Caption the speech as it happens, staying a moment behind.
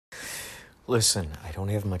Listen, I don't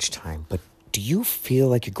have much time, but do you feel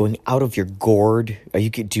like you're going out of your gourd?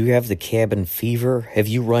 Do you have the cabin fever? Have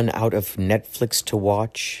you run out of Netflix to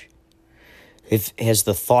watch? Has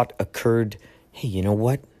the thought occurred, hey, you know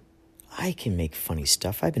what? I can make funny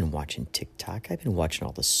stuff. I've been watching TikTok. I've been watching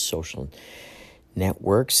all the social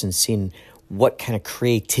networks and seeing what kind of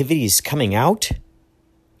creativity is coming out.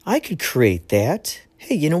 I could create that.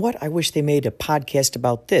 Hey, you know what? I wish they made a podcast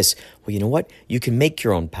about this. Well, you know what? You can make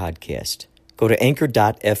your own podcast. Go to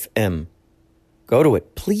anchor.fm. Go to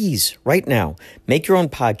it, please, right now. Make your own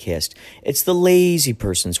podcast. It's the lazy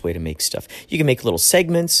person's way to make stuff. You can make little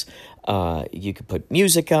segments. You can put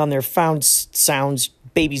music on there, found sounds,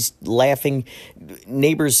 babies laughing,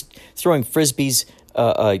 neighbors throwing frisbees,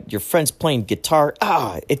 your friends playing guitar.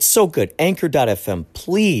 It's so good. Anchor.fm.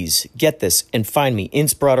 Please get this and find me.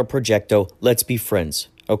 Inspirato Projecto. Let's be friends.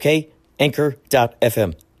 Okay?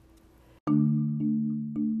 Anchor.fm.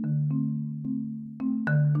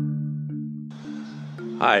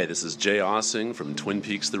 Hi, this is Jay Ossing from Twin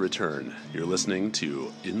Peaks The Return. You're listening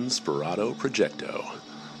to Inspirato Projecto.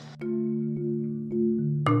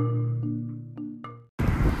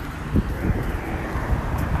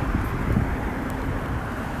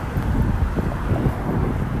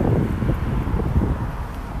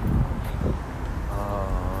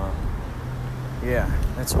 Yeah,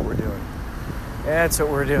 that's what we're doing. That's what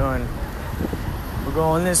we're doing. We're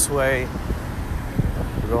going this way.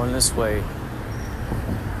 We're going this way.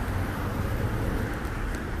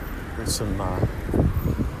 There's some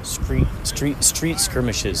street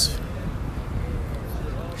skirmishes.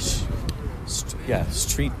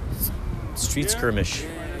 Street skirmish.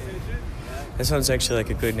 That sounds actually like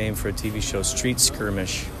a good name for a TV show, Street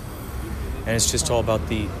Skirmish. And it's just all about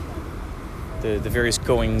the various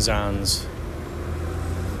goings-ons.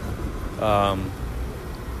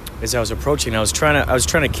 As I was approaching, I was trying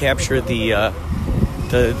to capture the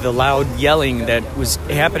loud yelling that was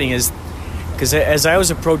happening because as I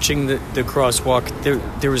was approaching the crosswalk,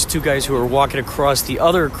 there was two guys who were walking across the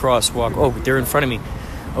other crosswalk. Oh, they're in front of me.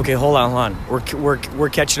 Okay, hold on. We're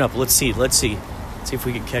catching up. Let's see if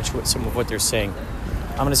we can catch some of what they're saying.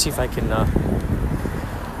 I'm gonna see if I can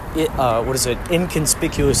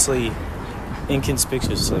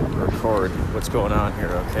inconspicuously record what's going on here.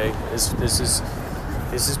 Okay, this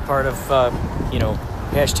is part of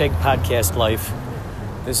hashtag podcast life.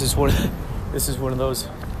 This is one of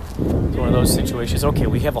those situations. Okay,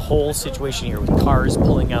 we have a whole situation here with cars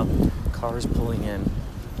pulling out, cars pulling in.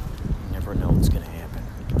 You never know what's going to happen.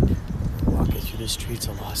 Walking through the streets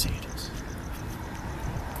of Los Angeles.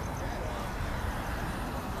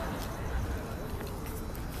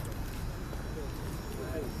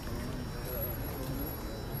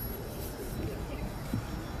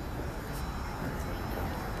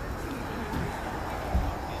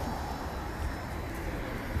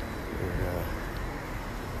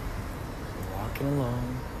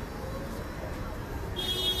 Along.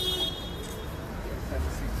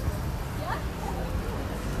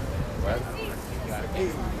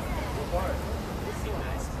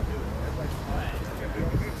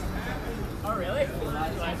 Oh, really?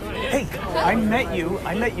 Hey, I met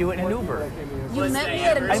you in an Uber. You met me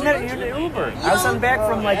at an Uber? I met you in an Uber. I was coming back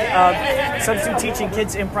from substitute teaching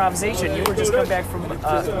kids improvisation. You were just coming back from an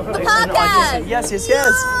audition. Yes.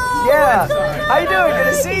 Yeah. How you doing? Good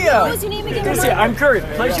to see you. What's your name again? Good to see you. I'm Kurt.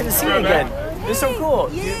 Pleasure to see you again. It's so cool.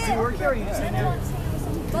 Do you work here or you just hang out?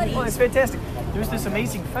 Oh, it's fantastic. There's this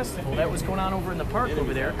amazing festival that was going on over in the park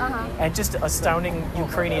over there, and just astounding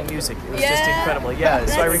Ukrainian music. It was just incredible. Yeah,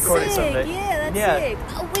 so I recorded some of it. Yeah, that's sick.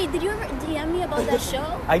 Oh, wait, did you ever DM me about that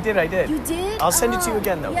show? I did. You did? I'll send it to you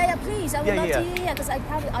again, though. Yeah, please. I would love to. Yeah, because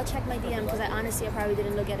I'll check my DM because I probably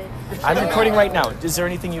didn't look at it. I'm recording right now. Is there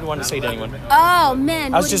anything you'd want to say to anyone? Oh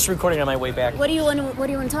man, I was just recording on my way back. What do you want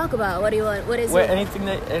to talk about? What is it? Anything you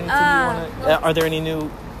want to? Are there any new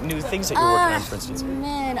things that you're working on, for instance?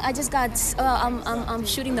 Man, I just got. I'm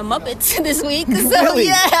shooting the Muppets this week. So Really?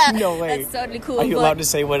 Yeah. No way. That's totally cool. Are you allowed to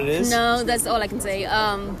say what it is? No, that's all I can say.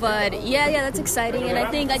 But yeah, that's exciting, and I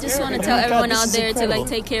think I just want to tell everyone out there to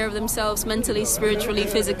take care of themselves mentally, spiritually,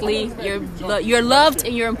 physically. You're loved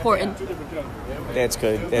and you're important. That's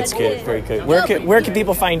good. Very good. Where can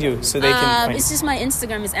people find you so they can find It's just my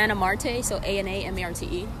Instagram is Anna Marte, so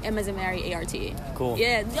ANAMARTE. M as in Mary, ARTE. Cool.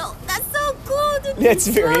 Yeah, no, that's so cool. Dude. That's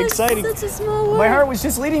very exciting. Such a small world. My heart was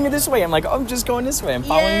just leading me this way. I'm like, I'm just going this way. I'm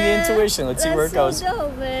following the intuition. Let's see where it goes. That's so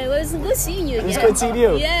dope, man. Well, it was good seeing you again. It was good seeing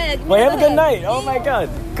you. Yeah. Well, have a good night. Oh my God.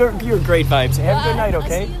 You're great vibes. Have a good night,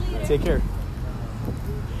 okay? I'll see you later. Take care.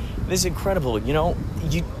 This is incredible.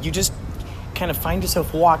 You just kind of find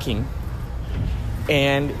yourself walking,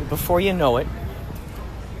 and before you know it,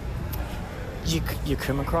 you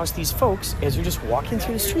come across these folks as you're just walking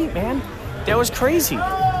through the street, man. That was crazy.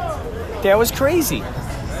 That was crazy.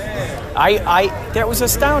 That was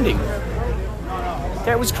astounding.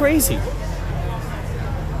 That was crazy.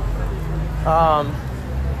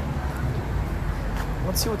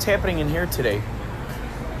 Let's see what's happening in here today.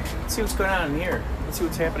 Let's see what's going on in here. Let's see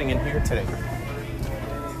what's happening in here today.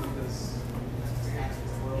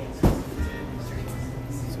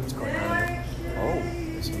 See what's going on here. Oh,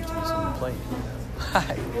 there seems to be someone playing.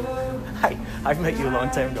 Hi. I've met you a long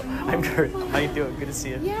time ago. I'm Kurt. How you doing? Good to see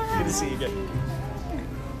you. Yeah. Good to see you again.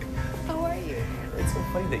 How are you? It's so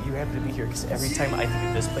funny that you happen to be here because every time I think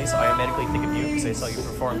of this place, I automatically think of you because I saw you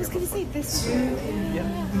perform here before. I was going to say this room. Yeah.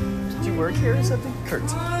 Did you work here or something? Kurt.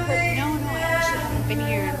 No, I actually haven't been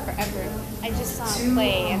here in forever. I just saw him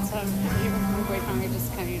play, and so I'm here with my boyfriend. We're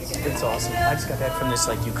just coming here together. It's awesome. I just got back from this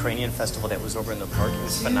Ukrainian festival that was over in the park. It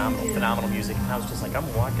was phenomenal music. And I was just like,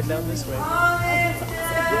 I'm walking down this way.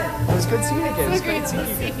 Yeah, it was good seeing you again. It was great seeing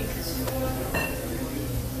you again.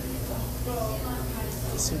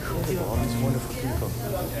 It's incredible, all these wonderful people.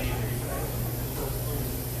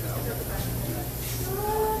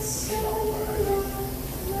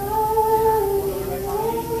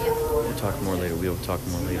 We'll talk more later. We'll talk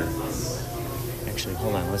more later. Actually,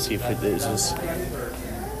 hold on. Let's see if it is this.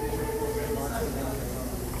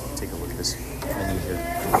 Take a look at this menu here.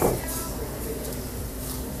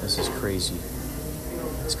 This is crazy.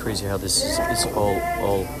 It's crazy how this is all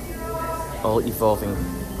evolving.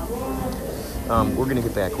 We're gonna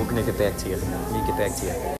get back. We're gonna get back to you. We're gonna get back to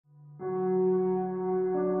you.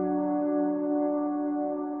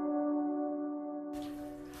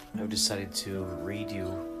 I've decided to read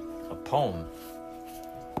you a poem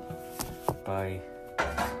by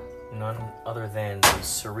none other than the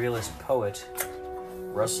surrealist poet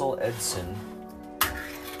Russell Edson,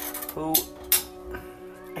 who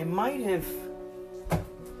I might have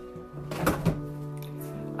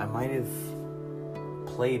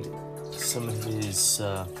played some of his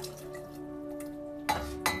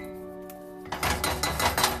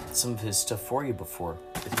stuff for you before.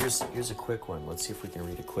 But here's a quick one. Let's see if we can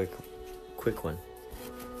read a quick one.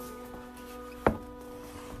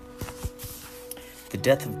 The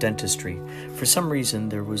death of dentistry. For some reason,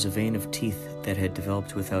 there was a vein of teeth that had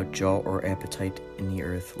developed without jaw or appetite in the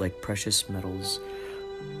earth, like precious metals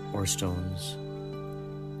or stones.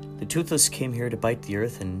 The toothless came here to bite the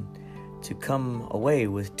earth and to come away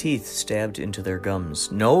with teeth stabbed into their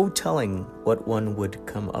gums. No telling what one would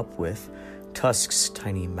come up with. Tusks,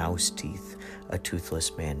 tiny mouse teeth. A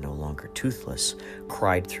toothless man, no longer toothless,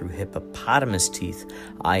 cried through hippopotamus teeth,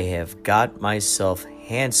 I have got myself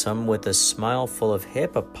handsome with a smile full of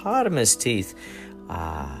hippopotamus teeth.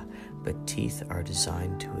 Ah, but teeth are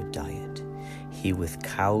designed to a diet. He with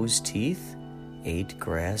cow's teeth ate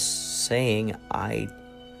grass, saying, I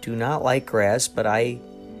do not like grass, but I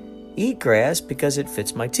eat grass because it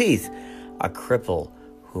fits my teeth. A cripple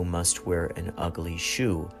who must wear an ugly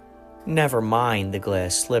shoe. Never mind the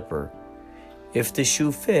glass slipper. If the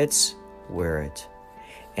shoe fits, wear it.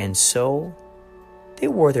 And so they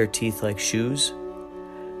wore their teeth like shoes.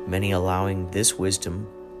 Many, allowing this wisdom,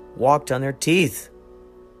 walked on their teeth.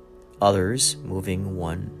 Others, moving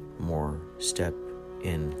one more step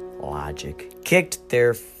in logic, kicked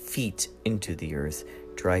their feet into the earth,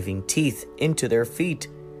 driving teeth into their feet.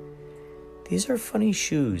 These are funny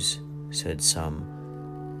shoes, said some,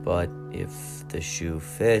 but if the shoe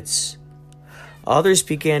fits. Others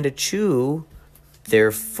began to chew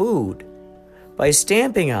their food by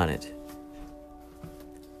stamping on it.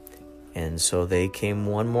 And so they came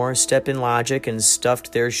one more step in logic and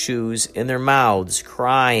stuffed their shoes in their mouths,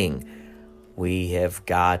 crying, We have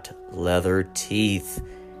got leather teeth.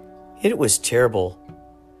 It was terrible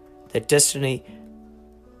that destiny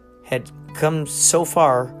had come so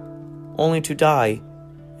far only to die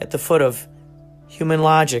at the foot of human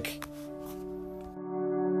logic.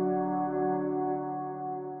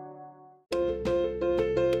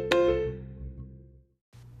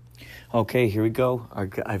 Okay, here we go.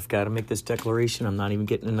 I've got to make this declaration. I'm not even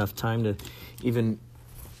getting enough time to even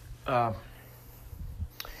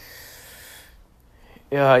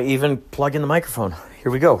plug in the microphone.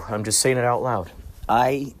 Here we go. I'm just saying it out loud.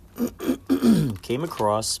 I came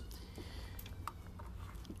across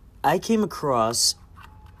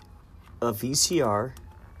a VCR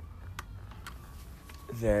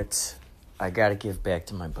that I got to give back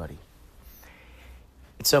to my buddy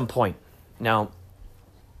at some point. Now,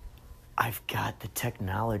 I've got the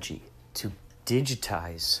technology to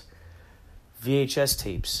digitize VHS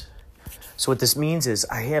tapes. So what this means is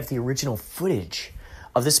I have the original footage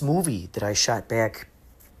of this movie that I shot back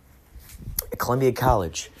at Columbia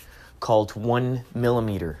College called 1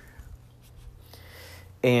 millimeter.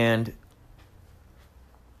 And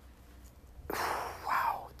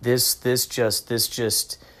wow, this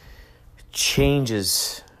just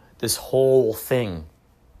changes this whole thing.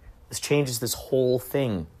 This changes this whole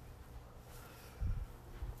thing.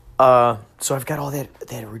 So I've got all that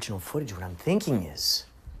original footage. What I'm thinking is,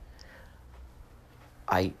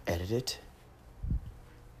 I edit it.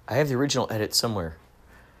 I have the original edit somewhere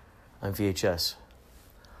on VHS.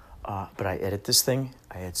 But I edit this thing.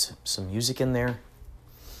 I add some music in there.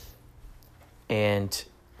 And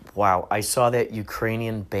wow, I saw that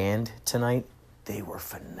Ukrainian band tonight. They were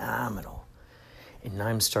phenomenal. And now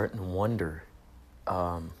I'm starting to wonder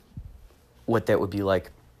what that would be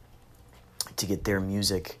like to get their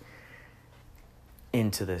music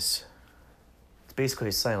into this. It's basically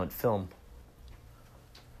a silent film.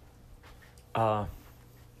 And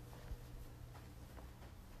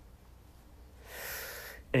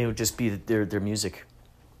it would just be their music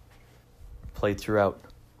played throughout.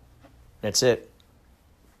 That's it.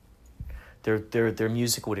 Their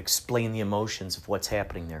music would explain the emotions of what's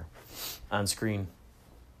happening there on screen.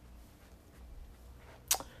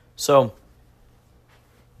 So,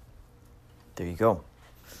 there you go.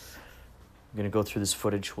 I'm going to go through this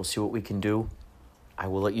footage. We'll see what we can do. I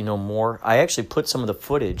will let you know more. I actually put some of the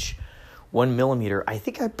footage, 1 millimeter. I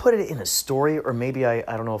think I put it in a story, or maybe I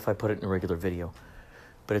don't know if I put it in a regular video.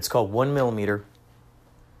 But it's called 1 millimeter.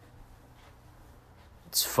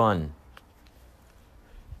 It's fun.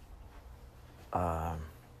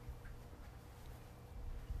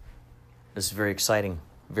 This is very exciting.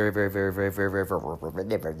 Very, very, very, very, very, very,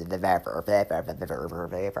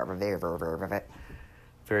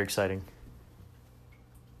 very exciting.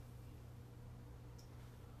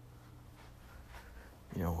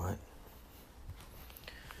 You know what?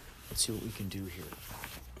 Let's see what we can do here.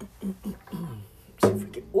 See if we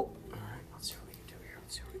can. Oh, all right. Let's see what we can do here.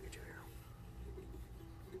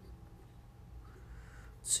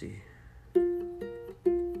 Let's see.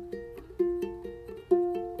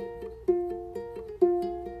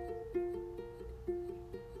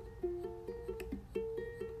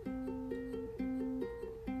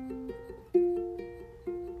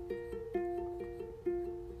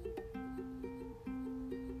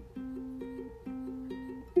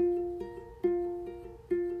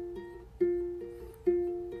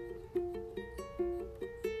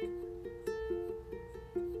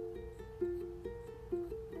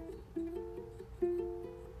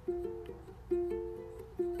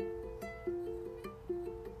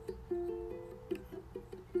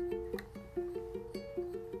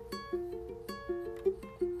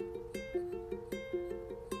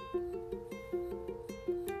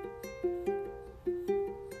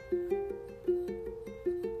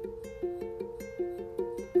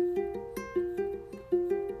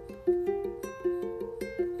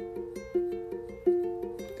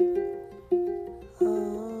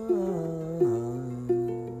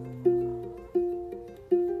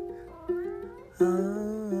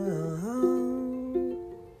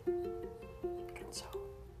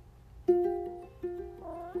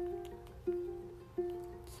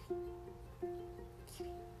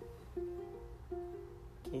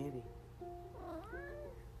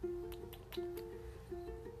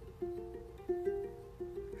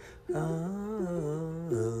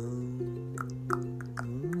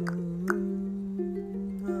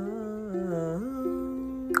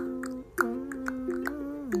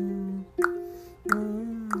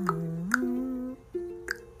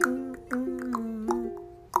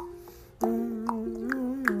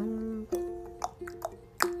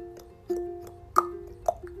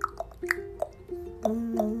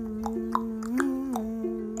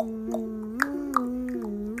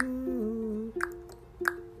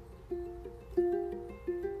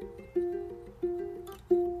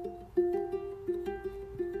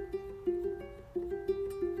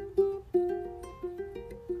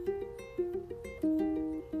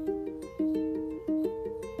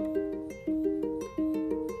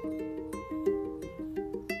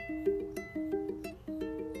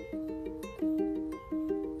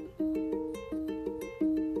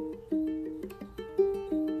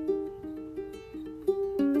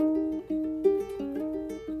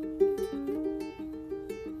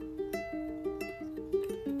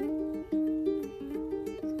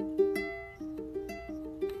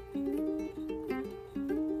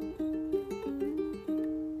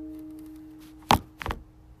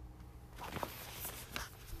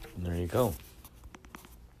 There you go.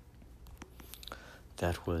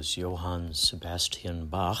 That was Johann Sebastian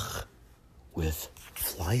Bach with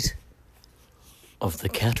Flight of the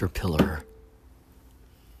Caterpillar.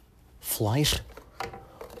 Flight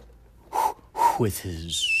with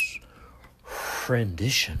his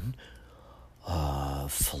rendition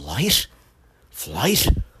of Flight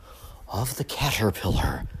of the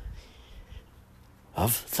Caterpillar,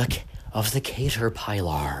 of the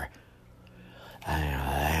Caterpillar.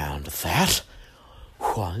 And that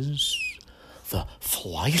was the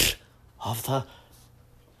Flight of the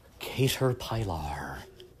Caterpillar.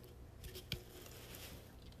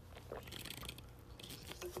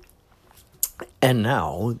 And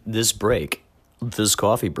now, this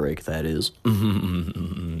coffee break, that is.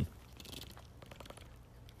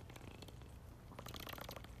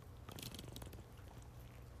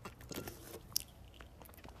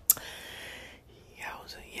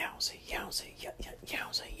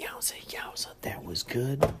 Yowza. That was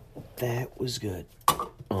good.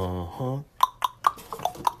 Uh-huh.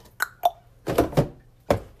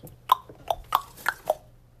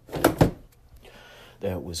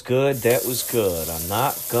 That was good. I'm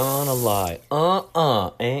not gonna lie.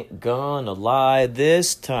 Ain't gonna lie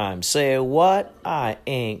this time. Say what? I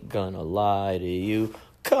ain't gonna lie to you.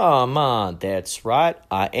 Come on, that's right.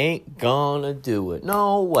 I ain't gonna do it.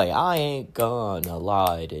 No way, I ain't gonna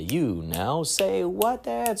lie to you now. Say what?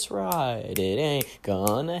 That's right. It ain't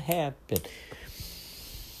gonna happen.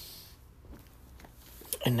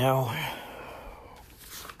 And now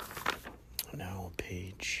a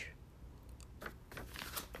page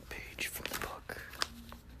from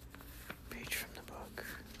the book.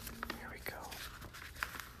 Here we go.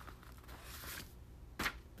 I'm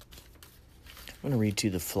going to read to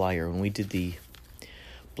you the flyer. When we did the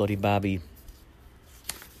Bloody Bobby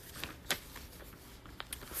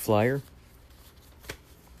flyer,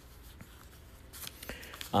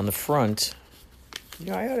 on the front,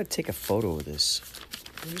 I ought to take a photo of this.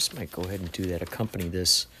 I just might go ahead and do that, accompany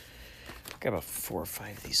this. I've got about 4 or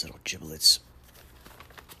 5 of these little giblets.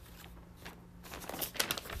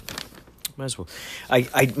 Might as well.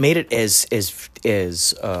 I made it as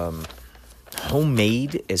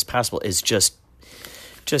homemade as possible. As just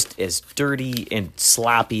as dirty and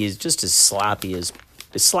sloppy as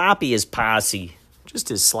sloppy as posse. Just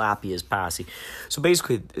as sloppy as posse. So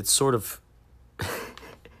basically, it's sort of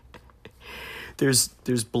there's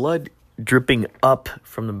blood dripping up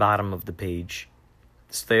from the bottom of the page.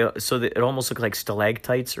 So that it almost looks like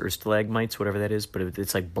stalactites or stalagmites, whatever that is, but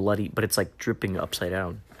it's like bloody, but it's like dripping upside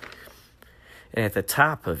down. And at the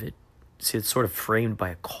top of it, see, it's sort of framed by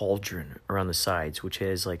a cauldron around the sides, which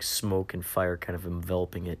has like smoke and fire kind of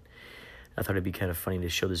enveloping it. I thought it'd be kind of funny to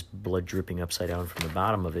show this blood dripping upside down from the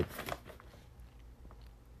bottom of it.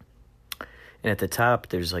 And at the top,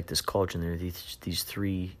 there's like this cauldron there. These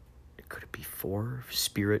 3, could it be 4?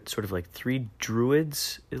 Spirit, sort of like 3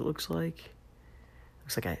 druids, it looks like.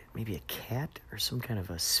 Looks like maybe a cat or some kind of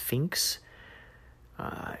a sphinx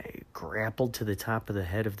grappled to the top of the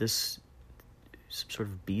head of this, some sort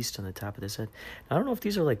of beast on the top of this head. Now, I don't know if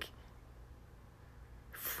these are like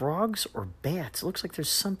frogs or bats. It looks like there's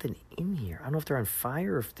something in here. I don't know if they're on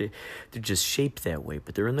fire or if they're just shaped that way,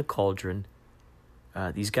 but they're in the cauldron.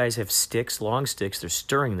 These guys have sticks, long sticks. They're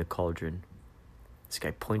stirring the cauldron. This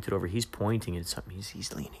guy pointed over. He's pointing at something.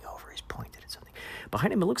 He's leaning over. He's pointed at something.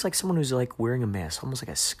 Behind him, it looks like someone who's like wearing a mask, almost like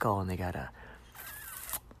a skull, and they got a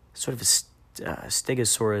sort of a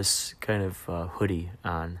stegosaurus kind of hoodie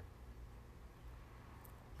on.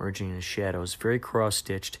 Merging in the shadows, very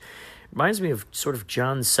cross-stitched. Reminds me of sort of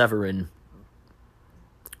John Severin.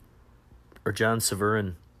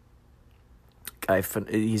 Guy,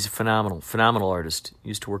 he's a phenomenal artist.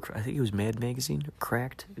 Used to work for, I think it was Mad Magazine, or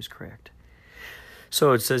Cracked. It was Cracked.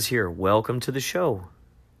 So it says here, welcome to the show,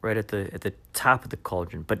 right at the top of the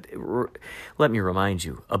cauldron. But let me remind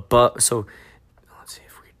you, above, so let's see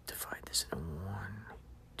if we divide this into 1,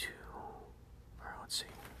 2, or let's see,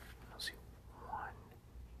 1.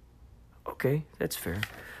 Okay, that's fair.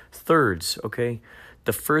 Thirds, okay?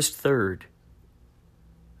 The first third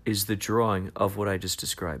is the drawing of what I just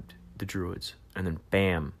described, the druids. And then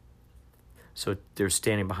bam. So they're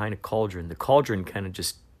standing behind a cauldron. The cauldron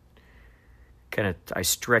I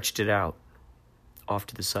stretched it out off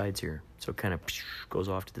to the sides here. So it kind of goes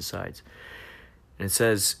off to the sides. And it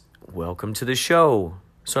says, welcome to the show.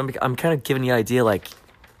 So I'm kind of giving the idea like,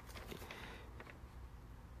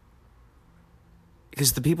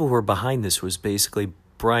 because the people who were behind this was basically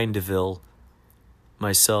Brian DeVille,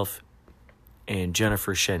 myself, and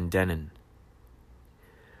Jennifer Shendenon,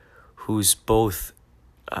 who's both,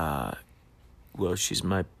 she's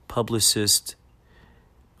my publicist,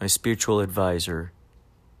 my spiritual advisor,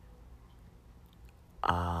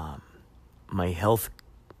 my health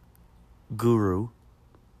guru,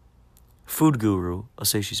 food guru. I'll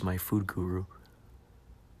say she's my food guru.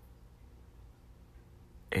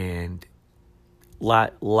 And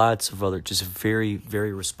lots of other, just very,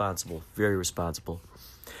 very responsible, very responsible.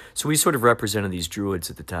 So we sort of represented these druids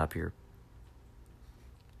at the top here.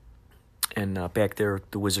 And back there,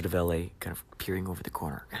 the Wizard of L.A. kind of peering over the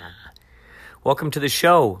corner. Welcome to the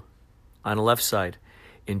show. On the left side,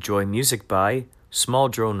 enjoy music by Small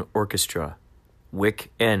Drone Orchestra,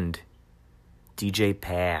 Wick End, DJ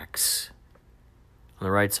Pax. On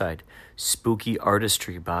the right side, Spooky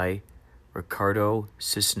Artistry by Ricardo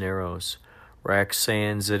Cisneros,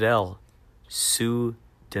 Roxanne Zedel, Sue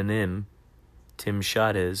Denim, Tim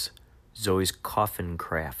Chavez, Zoe's Coffin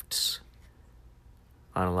Crafts.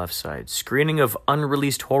 On the left side, screening of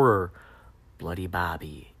unreleased horror, Bloody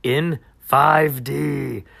Bobby, in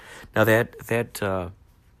 5D. Now that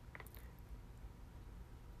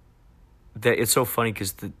it's so funny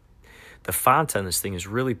because the font on this thing is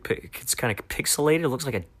really, it's kind of pixelated. It looks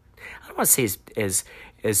like I don't want to say as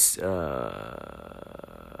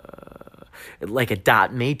like a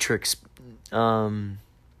dot matrix.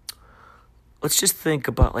 Let's just think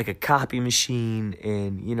about like a copy machine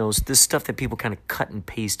and, this stuff that people kind of cut and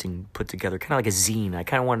paste and put together, kind of like a zine. I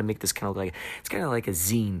kind of wanted to make this kind of like, it's kind of like a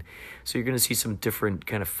zine. So you're going to see some different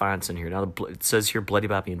kind of fonts in here. Now it says here Bloody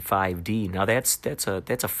Bobby in 5D. Now that's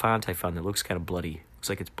a font I found that looks kind of bloody. Looks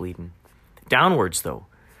like it's bleeding. Downwards though.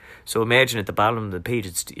 So imagine at the bottom of the page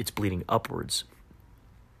it's bleeding upwards.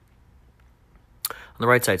 On the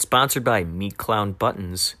right side, sponsored by Meat Clown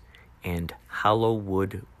Buttons and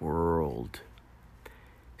Hollowwood World.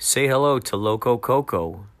 Say hello to Loco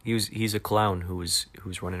Coco. He's a clown who's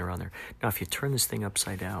running around there. Now, if you turn this thing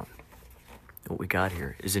upside down, what we got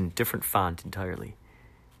here is in different font entirely.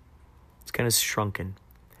 It's kind of shrunken.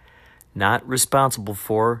 Not responsible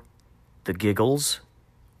for the giggles,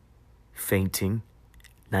 fainting,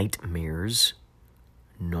 nightmares,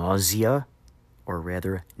 nausea, or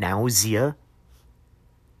rather nausea.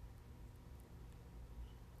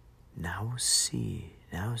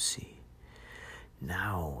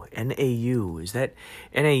 Now, N-A-U, is that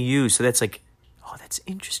N-A-U? So that's like, oh, that's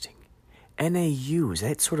interesting. N-A-U, is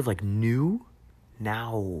that sort of like new?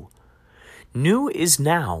 Now. New is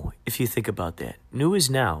now, if you think about that. New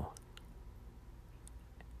is now.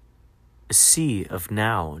 A sea of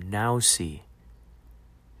now. Now see.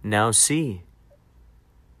 Now see.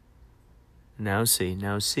 Now see.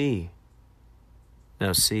 Now see.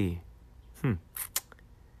 Now see.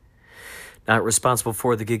 Not responsible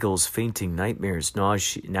for the giggles, fainting, nightmares,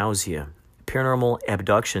 nausea, paranormal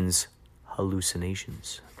abductions,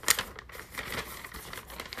 hallucinations.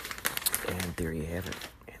 And there you have it.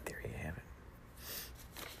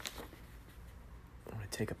 I'm going to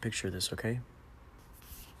take a picture of this, okay?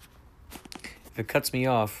 If it cuts me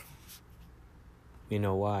off, you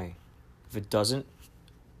know why. If it doesn't,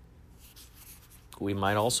 we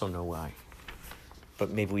might also know why. But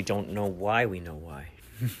maybe we don't know why we know why.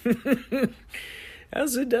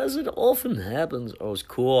 As it often happens. Oh, it's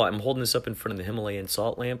cool. I'm holding this up in front of the Himalayan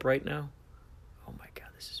salt lamp right now. Oh my God,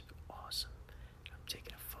 this is awesome. I'm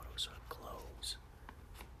taking a photo so it glows.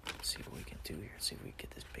 Let's see what we can do here. Let's see if we can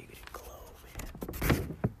get this baby to glow,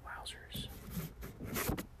 man. Wowzers.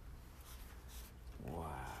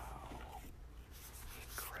 Wow.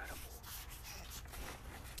 Incredible.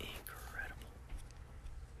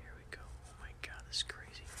 Here we go. Oh my God, this is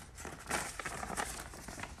crazy.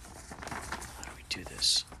 Do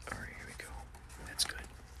this. All right, here we go. That's good.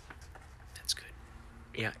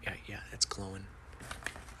 Yeah, that's glowing.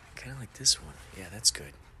 Kind of like this one. Yeah, that's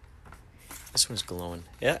good. This one's glowing.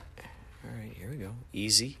 Yeah. All right, here we go.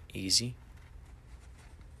 Easy.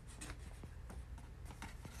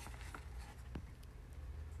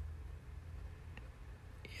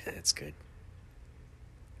 Yeah, that's good.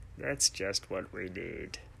 That's just what we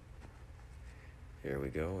need. Here we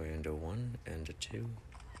go. And a 1 and a 2.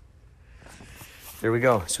 There we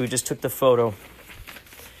go. So we just took the photo.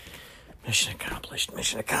 Mission accomplished.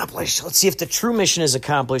 Let's see if the true mission is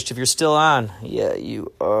accomplished, if you're still on. Yeah,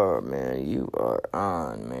 you are, man. You are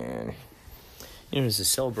on, man. It's a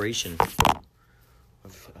celebration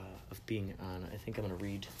of being on. I think I'm going to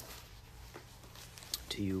read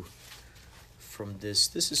to you from this.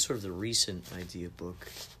 This is sort of the recent idea book.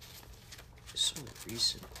 So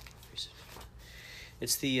recent.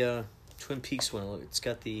 It's the Twin Peaks one. Look, it's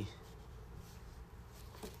got the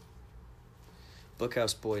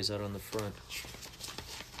Bookhouse Boys out on the front.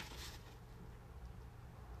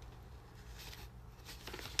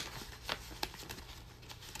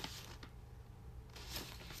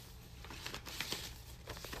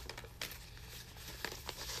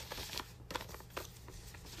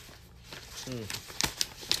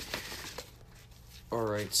 All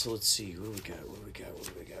right, so let's see. What do we got? We're looking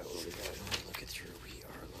through. We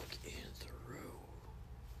are looking through.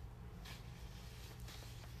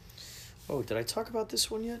 Oh, did I talk about this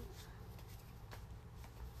one yet?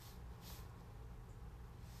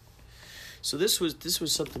 So this was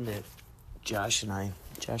something that Josh, my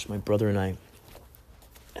brother and I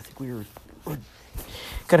think we were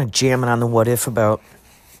kind of jamming on the what if about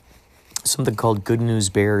something called Good News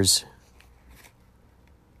Bears.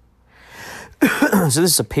 So this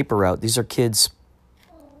is a paper route. These are kids.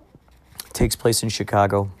 It takes place in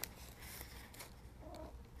Chicago.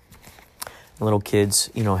 Little kids,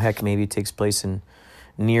 heck, maybe it takes place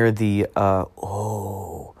near the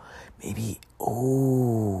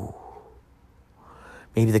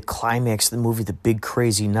maybe the climax of the movie, The Big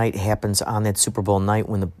Crazy Night, happens on that Super Bowl night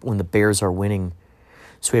when the Bears are winning.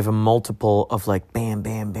 So we have a multiple of like bam,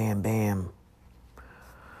 bam, bam, bam.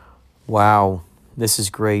 Wow, this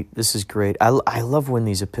is great. I love when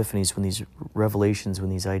these epiphanies, when these revelations,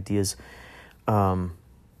 when these ideas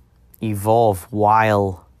evolve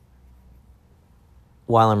while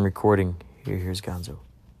I'm recording. Here's Gonzo.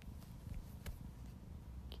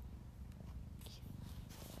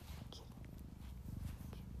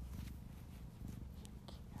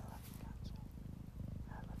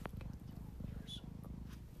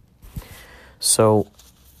 So,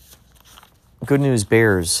 Good News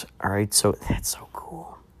Bears. All right, so that's so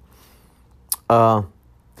cool.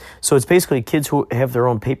 So it's basically kids who have their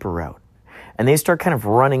own paper route, and they start kind of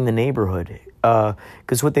running the neighborhood.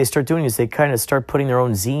 Because what they start doing is they kind of start putting their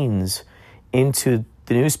own zines into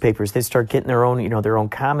the newspapers. They start getting their own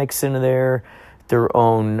comics into there, their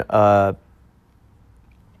own,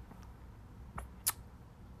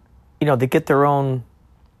 they get their own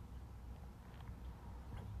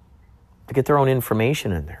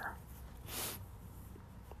information in there.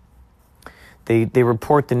 They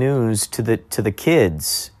report the news to the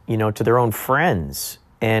kids, to their own friends.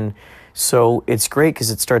 And so it's great because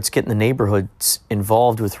it starts getting the neighborhoods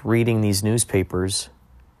involved with reading these newspapers.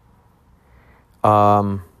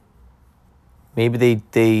 Maybe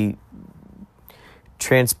they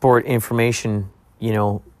transport information,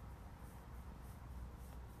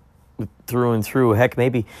 through and through. Heck,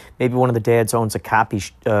 maybe one of the dads owns a copy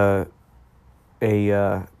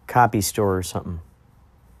store or something.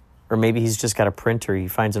 Or maybe he's just got a printer. He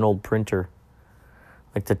finds an old printer,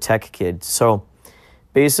 like the tech kid. So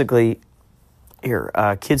basically,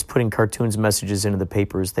 kids putting cartoons, messages into the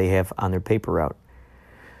papers they have on their paper route.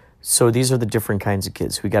 So these are the different kinds of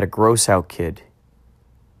kids. We got a gross out kid.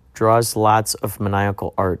 Draws lots of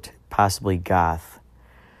maniacal art, possibly goth.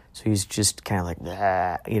 So he's just kind of like,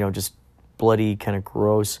 just bloody, kind of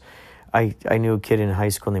gross. I knew a kid in high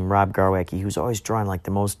school named Rob Garwacky. He was always drawing like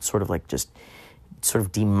the most sort of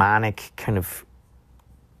demonic kind of,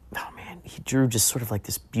 he drew just sort of like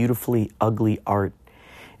this beautifully ugly art.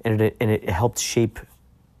 And it helped shape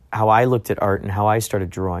how I looked at art and how I started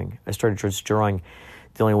drawing. I started just drawing,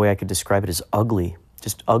 the only way I could describe it is ugly,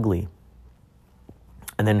 just ugly.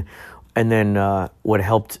 And then what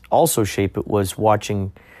helped also shape it was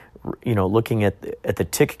watching, looking at the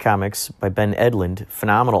Tick comics by Ben Edlund,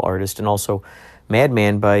 phenomenal artist, and also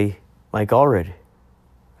Madman by Mike Allred.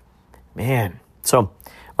 Man. So,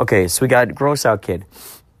 okay, so we got Gross Out Kid.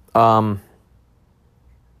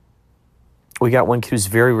 We got one kid who's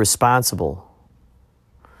very responsible.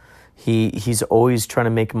 He's always trying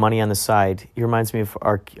to make money on the side. He reminds me of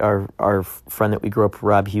our friend that we grew up with,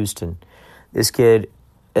 Rob Houston. This kid,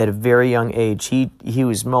 at a very young age, he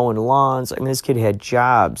was mowing lawns. I mean, this kid had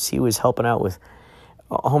jobs. He was helping out with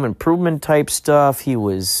home improvement type stuff.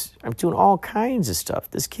 I'm doing all kinds of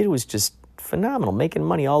stuff. This kid was just phenomenal, making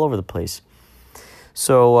money all over the place.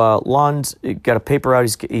 So lawns, got a paper out.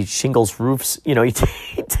 He shingles roofs.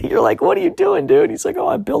 You're like, what are you doing, dude? He's like, oh,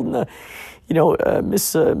 I'm building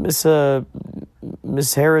Miss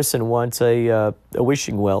Harrison wants a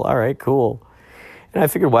wishing well. All right, cool. And I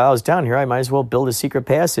figured while I was down here, I might as well build a secret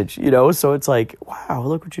passage. So it's like, wow,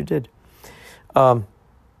 look what you did.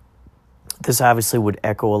 This obviously would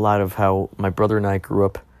echo a lot of how my brother and I grew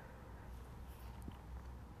up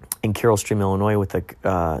in Carroll Stream, Illinois, with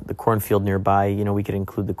the cornfield nearby. We could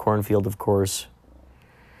include the cornfield, of course.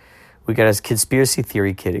 We got a conspiracy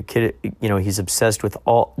theory kid. A kid, he's obsessed with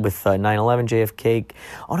 9/11, JFK.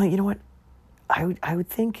 Oh no, you know what? I would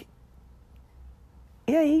think.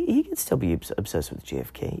 Yeah, he could still be obsessed with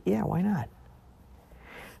JFK. Yeah, why not?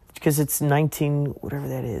 Because it's 19, whatever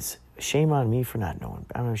that is. Shame on me for not knowing.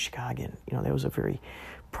 I'm a Chicagoan. That was a very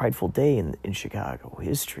prideful day in Chicago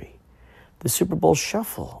history. The Super Bowl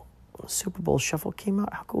Shuffle. The Super Bowl Shuffle came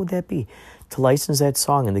out. How cool would that be? To license that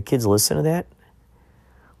song and the kids listen to that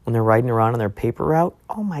when they're riding around on their paper route.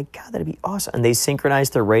 Oh my God, that'd be awesome. And they synchronize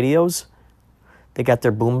their radios. They got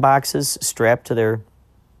their boom boxes strapped to their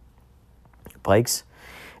bikes.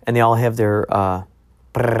 And they all have their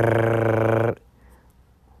brrrr,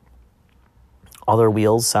 all their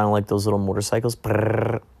wheels sound like those little motorcycles.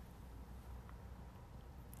 Brrrr.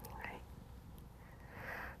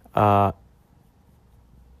 I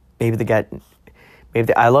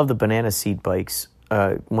love the banana seat bikes.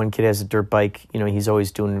 One kid has a dirt bike. He's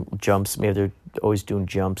always doing jumps. Maybe they're always doing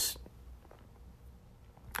jumps.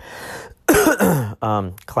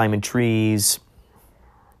 Climbing trees.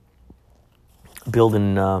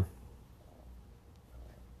 Building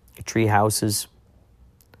tree houses.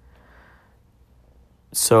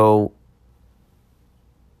 So,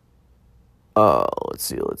 let's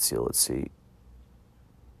see.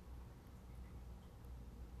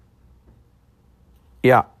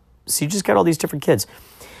 Yeah. So you just got all these different kids.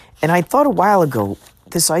 And I thought a while ago,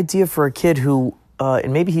 this idea for a kid who,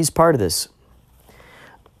 and maybe he's part of this,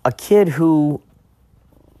 a kid who,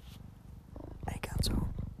 hey, Gonzo.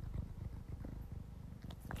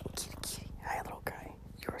 Kitty. Hi, little guy.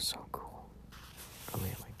 You're so cool. I'll lay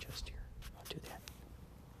on my chest here. I'll do that.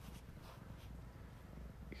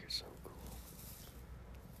 You're so cool.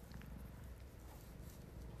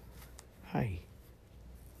 Hi.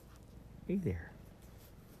 Hey there.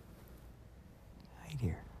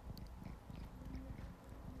 Here.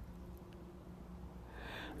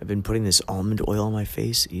 I've been putting this almond oil on my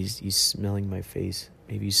face. He's smelling my face.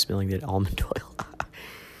 Maybe he's smelling that almond oil.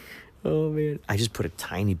 Oh, man. I just put a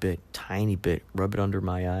tiny bit. Rub it under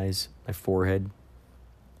my eyes, my forehead.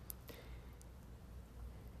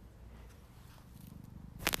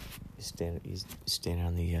 He's standing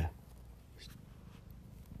on the... You're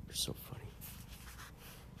so funny.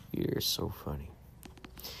 You're so funny.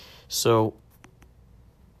 So,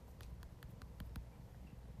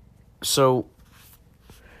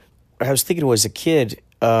 I was thinking was a kid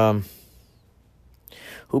who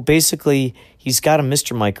basically, he's got a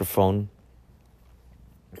Mr. Microphone,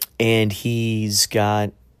 and he's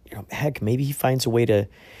got, maybe he finds a way to,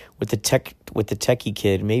 with the techie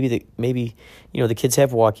kid, maybe the kids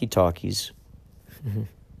have walkie-talkies.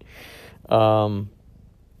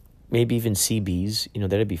 Maybe even CBs.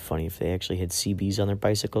 That'd be funny if they actually had CBs on their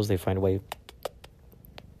bicycles. They find a way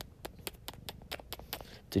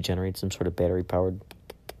to generate some sort of battery-powered...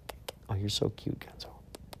 Oh, you're so cute, Gonzo.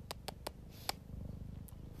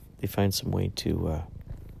 They find some way to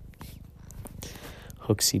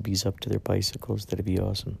hook CBs up to their bicycles. That'd be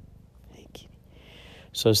awesome. Hey, kitty.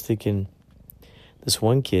 So I was thinking, this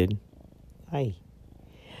one kid, hi,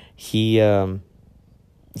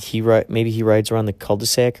 maybe he rides around the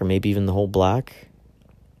cul-de-sac or maybe even the whole block.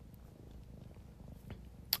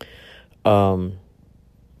 For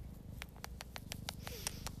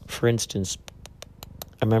instance,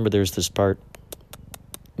 I remember there's this part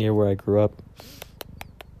near where I grew up.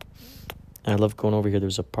 I love going over here.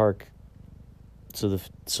 There's a park. So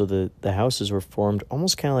the houses were formed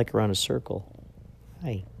almost kind of like around a circle.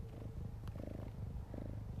 Hi.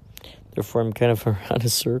 They're formed kind of around a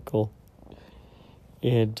circle.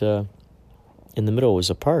 And in the middle was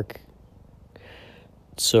a park.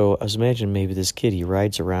 So I was imagining maybe this kid, he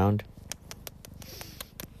riding around,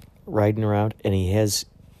 and he has,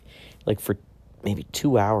 like, for maybe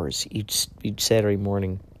 2 hours each Saturday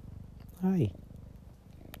morning. Hi.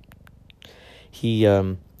 He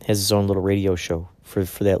has his own little radio show for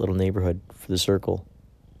that little neighborhood, for the circle.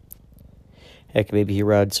 Heck, maybe he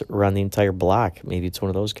rides around the entire block. Maybe it's one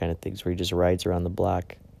of those kind of things where he just rides around the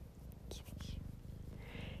block.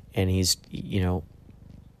 And he's, he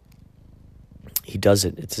does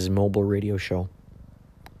it. It's his mobile radio show.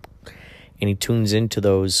 And he tunes into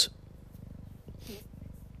those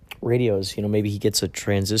radios. Maybe he gets a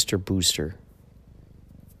transistor booster.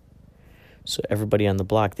 So everybody on the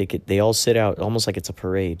block, they all sit out, almost like it's a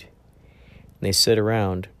parade. And they sit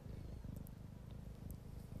around.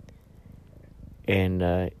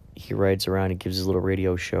 And he rides around and gives his little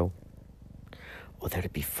radio show. Well,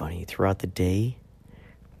 that'd be funny. Throughout the day,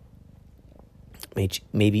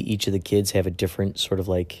 maybe each of the kids have a different sort of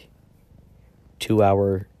like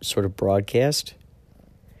 2-hour sort of broadcast.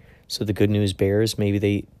 So the Good News Bears,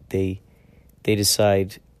 maybe they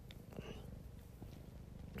decide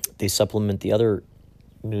they supplement the other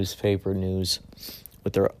newspaper news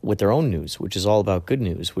with their own news, which is all about good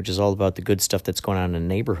news, which is all about the good stuff that's going on in the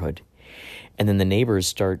neighborhood. And then the neighbors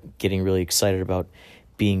start getting really excited about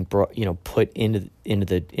being brought, put into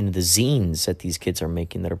the zines that these kids are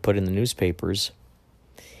making, that are put in the newspapers.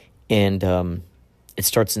 And it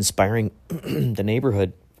starts inspiring the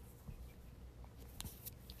neighborhood.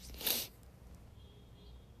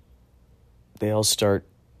 They all start,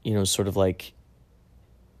 sort of like,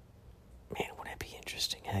 man, wouldn't it be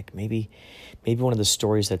interesting? Heck, maybe one of the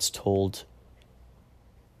stories that's told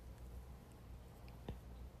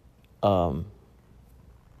So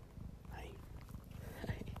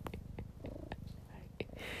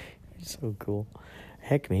cool.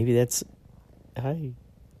 Heck, maybe that's one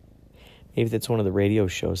of the radio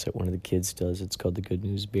shows that one of the kids does. It's called the Good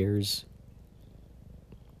News Bears.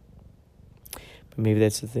 But maybe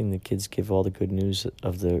that's the thing. The kids give all the good news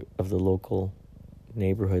of the local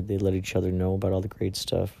neighborhood. They let each other know about all the great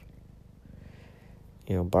stuff.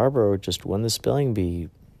 You know, Barbara just won the spelling bee.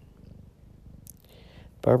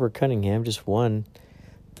 Barbara Cunningham just won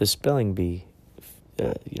the spelling bee.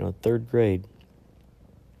 3rd grade.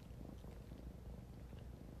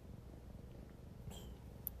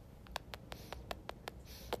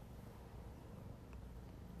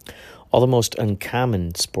 All the most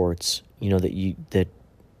uncommon sports, it'd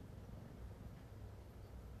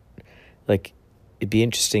be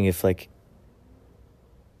interesting if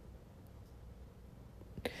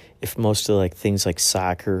most of things like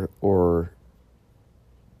soccer or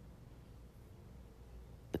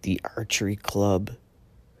the archery club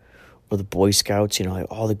or the Boy Scouts,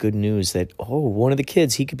 all the good news that, one of the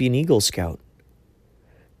kids, he could be an Eagle Scout.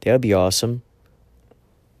 That would be awesome.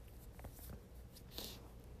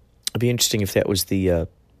 It'd be interesting if that was the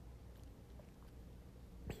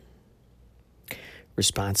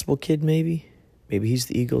responsible kid, maybe. Maybe he's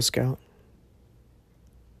the Eagle Scout.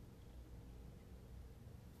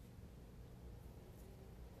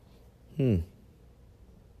 There's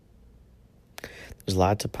a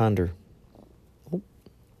lot to ponder.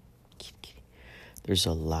 There's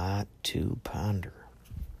a lot to ponder.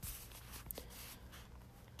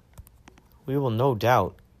 We will no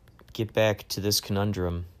doubt get back to this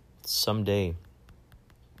conundrum someday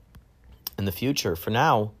in the future. For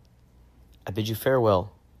now, I bid you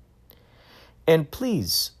farewell. And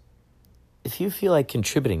please, if you feel like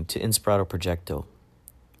contributing to Inspirato Projecto,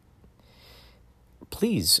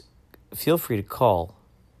 please feel free to call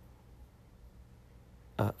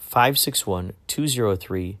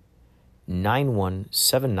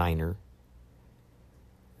 561-203-9179.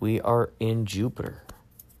 We are in Jupiter.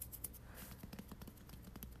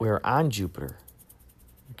 We're on Jupiter.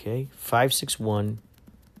 Okay,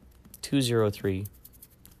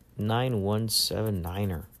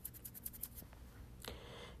 561-203-9179.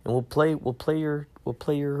 And we'll play your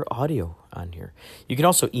audio on here. You can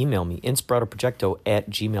also email me,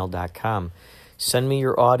 inspiratoprojecto@gmail.com. Send me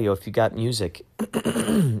your audio if you got music.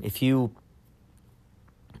 If you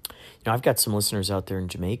I've got some listeners out there in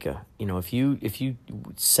Jamaica. If you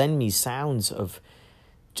send me sounds of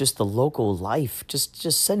just the local life,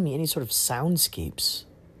 just send me any sort of soundscapes.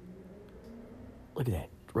 Look at that.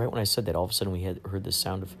 Right when I said that, all of a sudden we heard the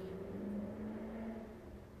sound of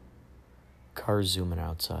cars zooming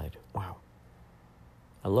outside. Wow.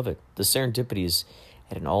 I love it. The serendipity is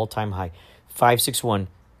at an all-time high.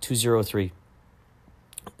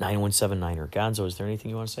 561-203-9179. Or Gonzo, is there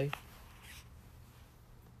anything you want to say?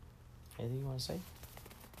 Anything you want to say?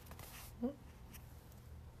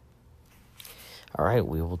 All right,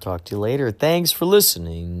 we will talk to you later. Thanks for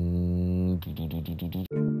listening.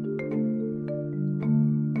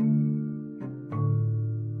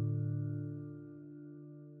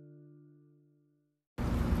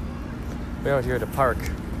 We're out here at a park.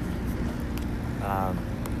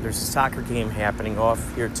 There's a soccer game happening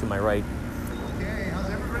off here to my right. Okay, how's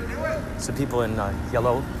everybody doing? Some people in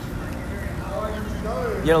yellow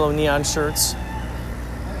neon shirts.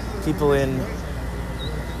 People in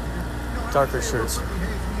darker shirts.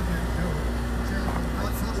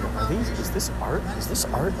 Is this art? Is this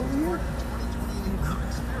art over here?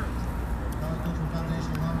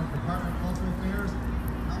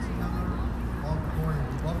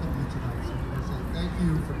 Thank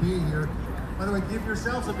you for being here. By the way, give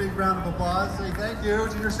yourselves a big round of applause. Say thank you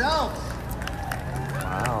to yourselves.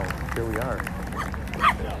 Wow, here we are.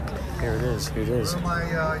 Here it is. Where are my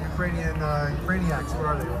Ukrainians? Where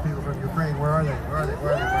are they? People from Ukraine, where are they?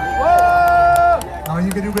 Whoa! Oh,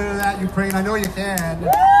 you can do better than that, Ukraine. I know you can.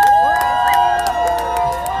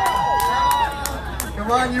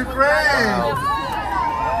 Come on, Ukraine!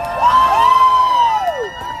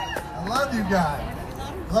 I love you guys.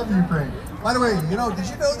 I love Ukraine. By the way, did you know this?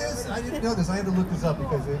 I didn't know this. I had to look this up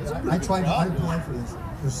because I tried to apply for this.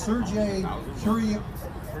 The Sergei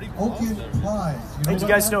Kuriokin Prize. Hey, do you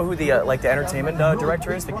guys know who the entertainment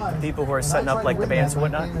director is? The people who are setting up the bands and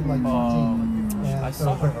whatnot? I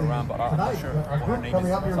saw her around, but I'm not sure. Our group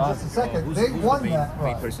coming up here in just a second. They won that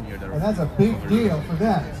prize, and that's a big deal for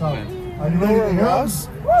them. So, are you ready to hear?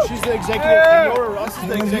 She's the executive. Nora Ross is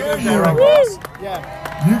the executive director. Yeah.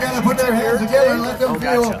 You gotta put your hands together and let them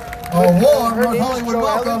feel a warm North Hollywood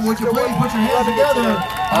welcome. Would you please put your hands together?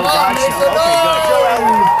 Come on, make some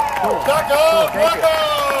noise! Welcome!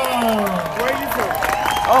 Where are you from?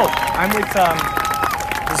 Oh, I'm with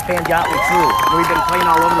this band Yachtly Crew. We've been playing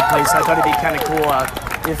all over the place, so I thought it'd be kind of cool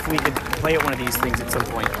if we could play at one of these things at some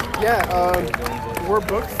point. Yeah, we're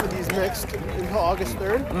booked for these next until August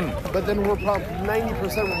 3rd, but then we're probably 90%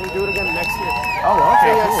 when we do it again next year. Oh,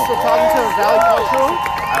 okay, So yeah, cool. so talking to Valley Cultural,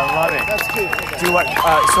 I love it. that's key. Do what?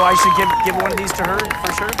 So I should give one of these to her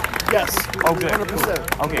for sure. Yes. Oh, good. 100%.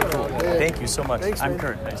 Cool. Okay, cool. Yeah. Thank you so much. Thanks, I'm man.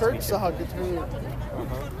 Kurt. Nice to Kurt meet you. Saha, good to meet you.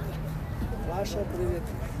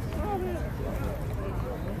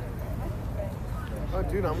 Oh,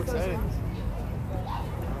 dude, I'm excited.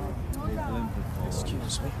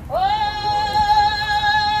 Excuse me.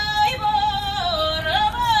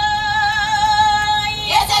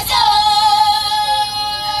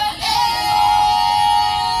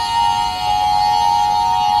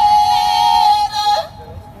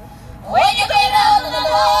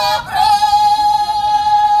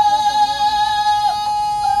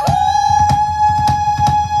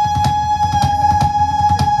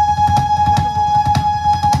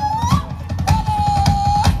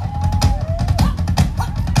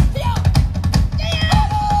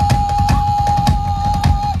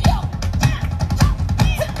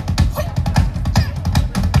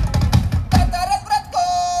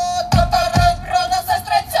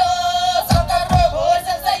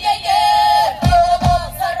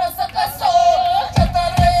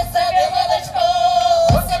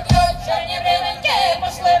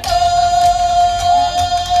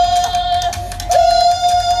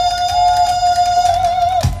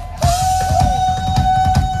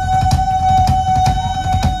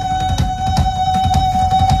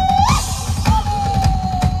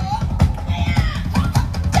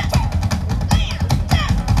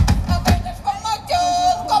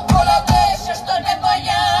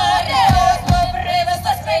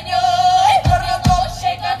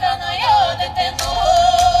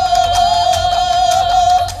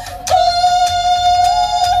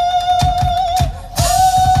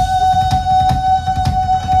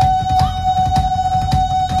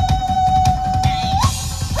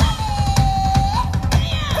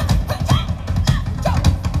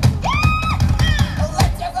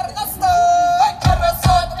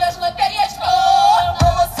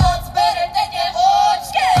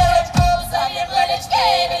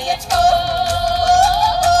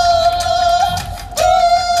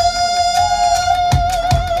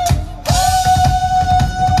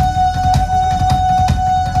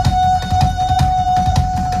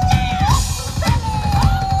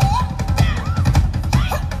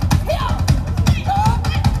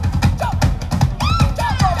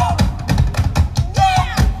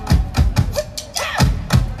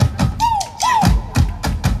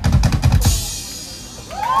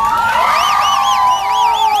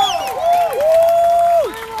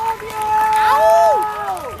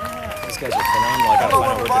 Guys are phenomenal. I gotta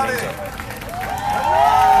find out what their names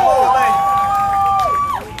are.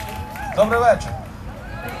 Добрий вечір.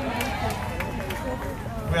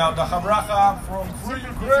 We are the Habracha from Free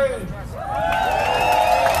Ukraine.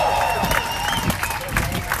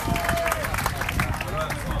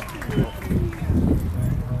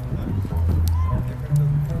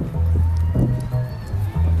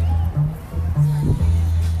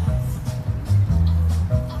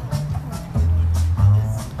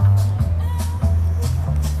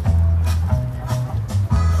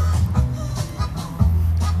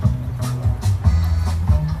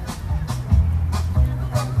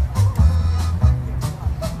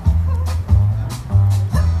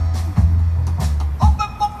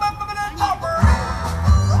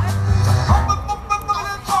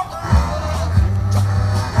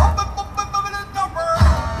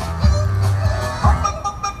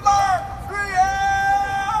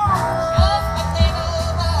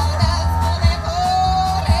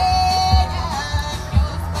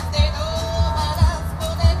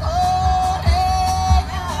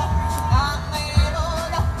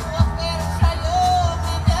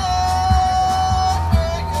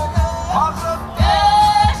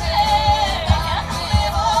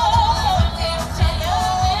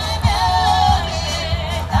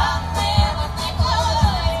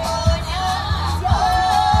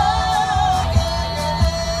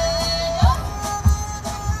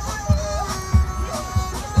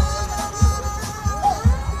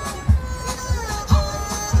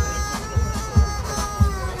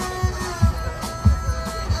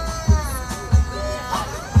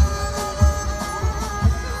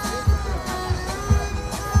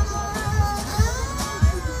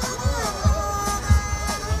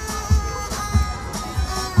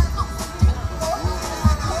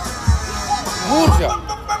 Murcia.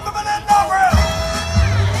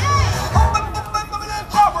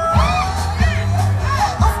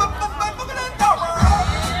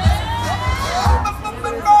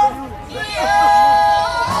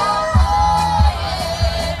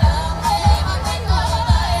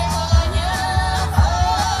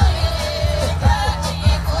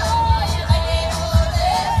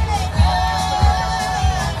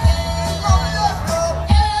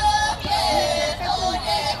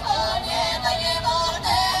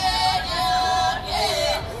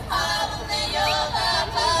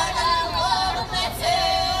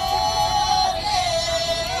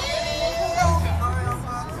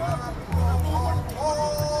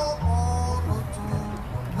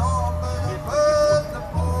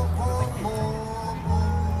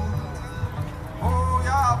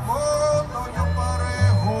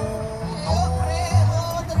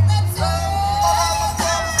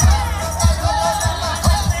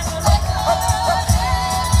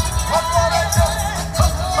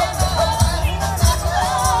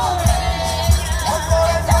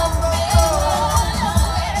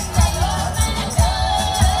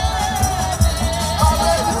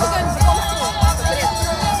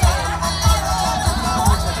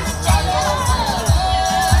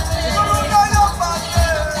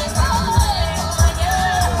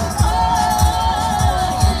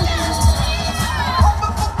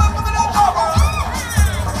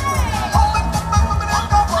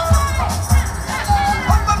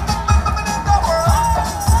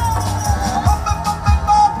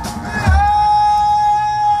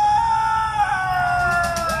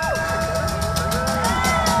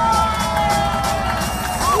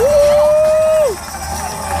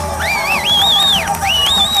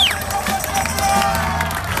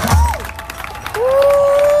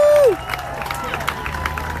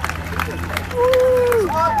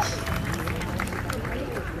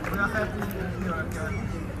 Thank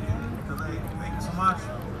you so much.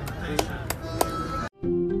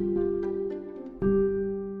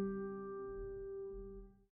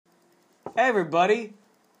 Hey everybody,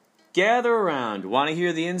 gather around. Want to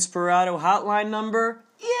hear the Inspirato hotline number?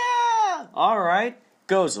 Yeah! Alright,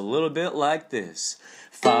 goes a little bit like this.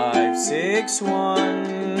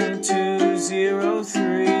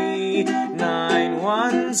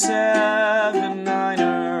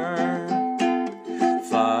 561-203-9179er.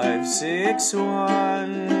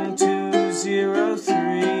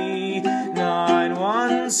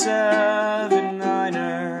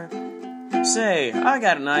 561-203-9179er. Say, I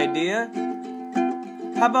got an idea.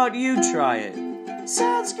 How about you try it?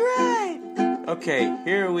 Sounds great! Okay,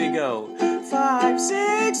 here we go.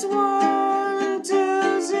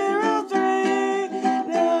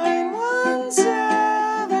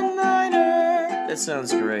 561-203-9179er. That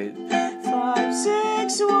sounds great.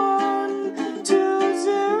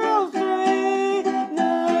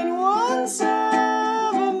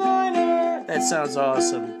 561-203-9179er. That sounds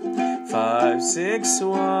awesome.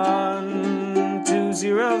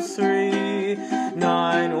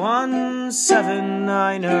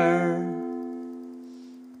 561-203-9179er.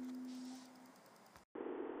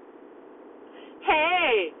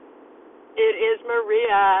 Hey, it is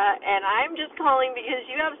Maria, and I'm just calling because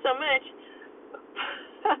you have so much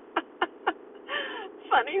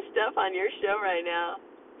funny stuff on your show right now.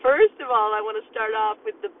 First of all, I want to start off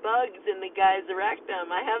with the bugs in the guy's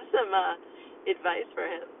rectum. I have some advice for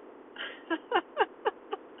him.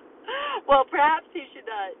 Well, perhaps he should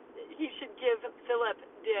give Philip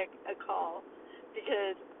Dick a call,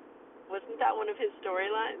 because wasn't that one of his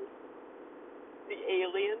storylines? The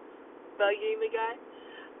aliens bugging the guy.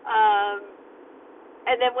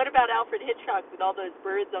 And then what about Alfred Hitchcock with all those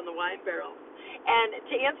birds on the wine barrels? And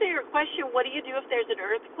to answer your question, what do you do if there's an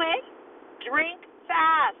earthquake? Drink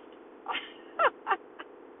fast.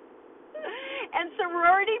 And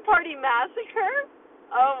sorority party massacre?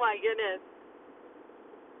 Oh my goodness.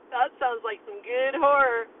 That sounds like some good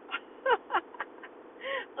horror.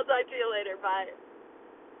 I'll talk to you later. Bye.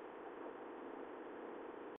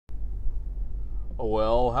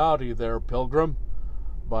 Well, howdy there, Pilgrim.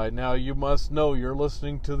 By now you must know you're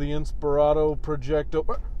listening to the Inspirato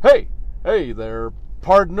Projecto... Hey there,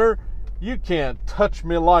 partner. You can't touch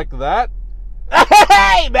me like that.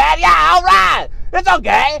 Hey, man, yeah, all right. It's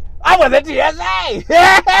okay. I'm with the TSA.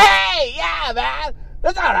 Hey, yeah, man.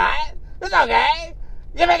 It's all right. It's okay.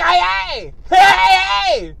 Yippee-ki-yay.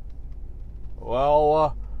 Hey.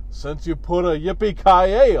 Well, since you put a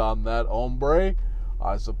yippee-ki-yay on that, hombre,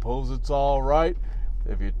 I suppose it's all right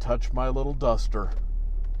if you touch my little duster.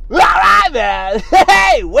 All right, man.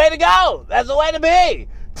 Hey, way to go. That's the way to be.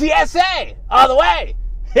 TSA, all the way.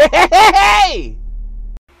 Hey.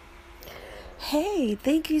 Hey,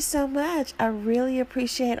 thank you so much. I really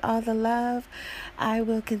appreciate all the love. I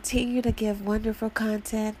will continue to give wonderful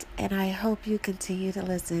content, and I hope you continue to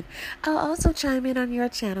listen. I'll also chime in on your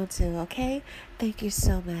channel too, okay? Thank you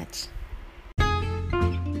so much.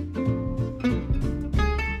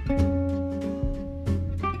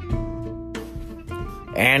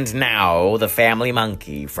 And now, The Family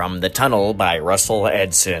Monkey from The Tunnel by Russell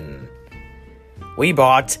Edson. We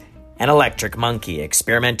bought an electric monkey,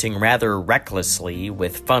 experimenting rather recklessly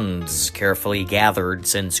with funds carefully gathered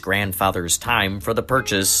since grandfather's time for the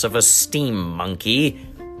purchase of a steam monkey.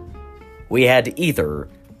 We had either,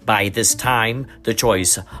 by this time, the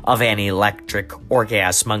choice of an electric or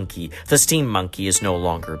gas monkey. The steam monkey is no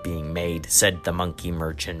longer being made, said the monkey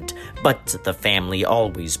merchant, but the family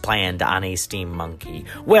always planned on a steam monkey.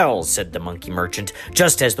 Well, said the monkey merchant,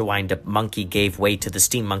 just as the wind-up monkey gave way to the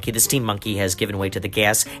steam monkey has given way to the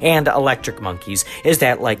gas and electric monkeys. Is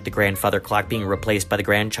that like the grandfather clock being replaced by the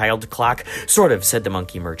grandchild clock? Sort of, said the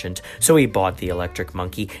monkey merchant. So he bought the electric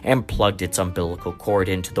monkey and plugged its umbilical cord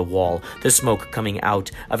into the wall. The smoke coming out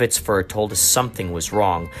of its fur told us something was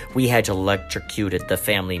wrong. We had electrocuted the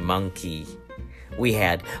family monkey.